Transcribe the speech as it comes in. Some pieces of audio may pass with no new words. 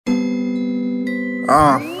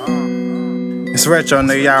It's retro,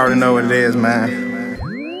 nigga. Y'all already know what it is, man.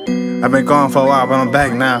 I've been gone for a while, but I'm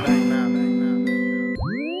back now.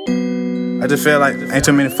 I just feel like ain't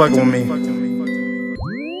too many fucking with me.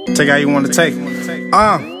 Take how you want to take.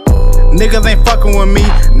 Niggas ain't fucking with me.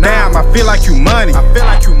 Damn, I feel like you money.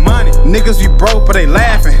 Niggas be broke, but they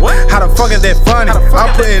laughing. How the fuck is that funny?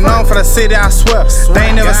 I'm putting on for the city, I swear. They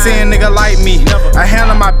ain't never seen a nigga like me. I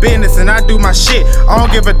handle my business and I do my shit. I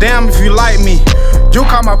don't give a damn if you like me. You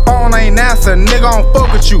call my phone, I ain't answer. Nigga, I don't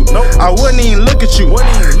fuck with you. I wouldn't even look at you.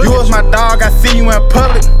 You was my dog, I see you in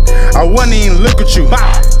public. I wouldn't even look at you.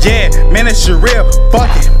 Yeah, man, that shit real.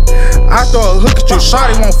 Fuck it. I throw a hook at you.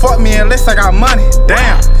 Shawty won't fuck me unless I got money.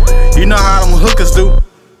 Damn. You know how them hookers do.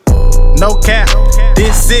 No cap,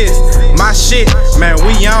 this is my shit, man,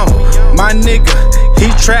 we on. My nigga, he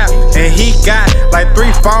trapped and he got like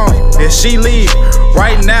 3 phones. If she leave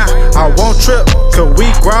right now, I won't trip, cause we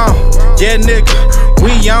grown. Yeah, nigga,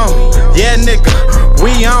 we on. Yeah, nigga,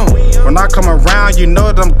 we on. When I come around, you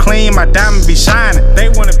know that I'm clean, my diamond be shining. They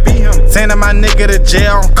wanna be him. Sending my nigga to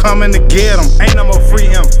jail, I'm coming to get him. Ain't no more free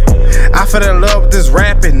him. I fell in love with this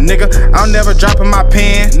rapping, nigga. I'm never dropping my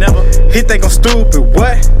pen. Never. He think I'm stupid,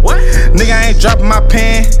 what? Nigga, I ain't dropping my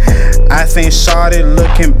pen. I seen Shawty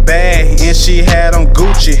looking bad, and she had on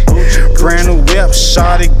Gucci. Brand new whip,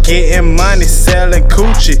 Shawty getting money, selling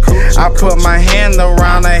coochie. I put my hand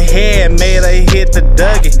around her head, made her hit the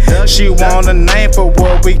Dougie. She want a name for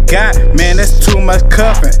what we got, man, that's too much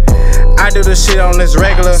cuffing. I do this shit on this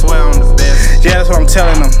regular. Yeah, that's what I'm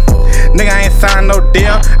telling them. Nigga, I ain't signed no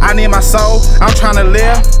deal. I need my soul, I'm tryna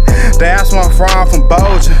live. That's where I'm from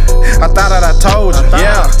Bojan. I thought that I told you,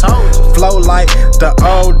 yeah. Flow like the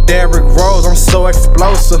old Derrick Rose, I'm so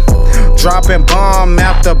explosive. Dropping bomb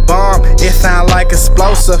after bomb, it sound like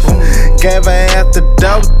explosive. Gave her ass the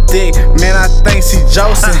dope dick, man, I think she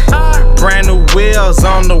Joseph. Brand new wheels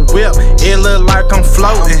on the whip, it look like I'm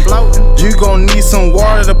floating. You gon' need some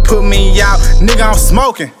water to put me out, nigga, I'm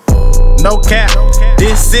smoking. No cap,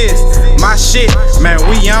 this is my shit, man,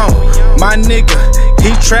 we on. My nigga,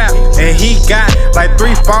 he trapped and he got like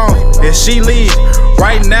 3 phones. If she leave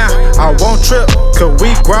right now, I won't trip, cause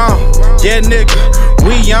we grown. Yeah, nigga,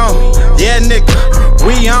 we on. Yeah, nigga,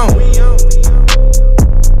 we on.